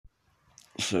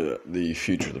So the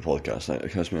future of the podcast, it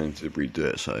occurs to me to redo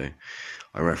it. So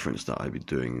I referenced that I'd be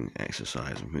doing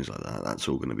exercise and things like that. That's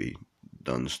all going to be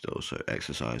done still. So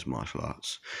exercise, martial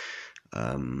arts,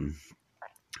 um,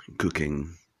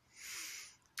 cooking,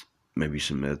 maybe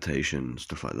some meditation,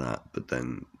 stuff like that. But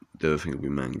then the other thing will be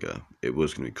manga. It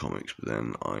was going to be comics, but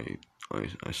then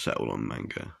I settled on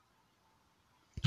manga.